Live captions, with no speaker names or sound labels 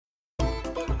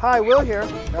Hi, Will here.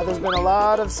 Now there's been a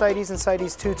lot of CITES and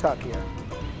CITES 2 talk here.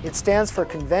 It stands for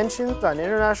Conventions on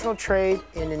International Trade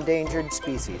in Endangered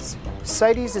Species.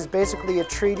 CITES is basically a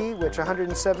treaty which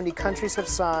 170 countries have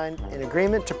signed in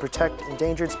agreement to protect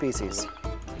endangered species.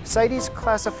 CITES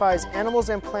classifies animals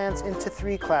and plants into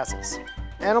 3 classes.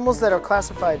 Animals that are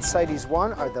classified CITES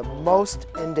 1 are the most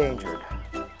endangered.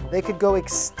 They could go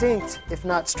extinct if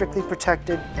not strictly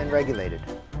protected and regulated.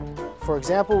 For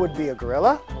example, would be a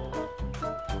gorilla,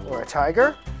 or a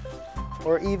tiger,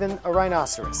 or even a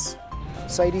rhinoceros.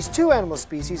 CITES 2 animal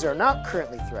species are not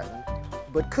currently threatened,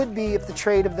 but could be if the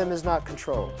trade of them is not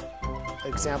controlled.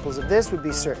 Examples of this would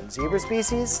be certain zebra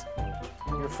species,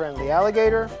 your friendly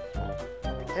alligator,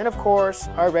 and of course,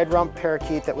 our red-rumped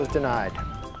parakeet that was denied.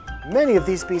 Many of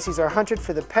these species are hunted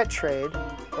for the pet trade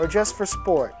or just for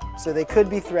sport, so they could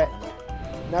be threatened.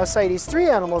 Now, CITES 3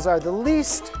 animals are the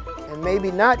least and maybe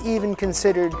not even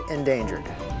considered endangered.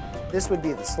 This would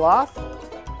be the sloth,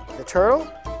 the turtle,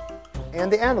 and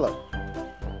the antelope.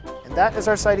 And that is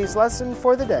our CITES lesson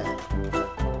for the day.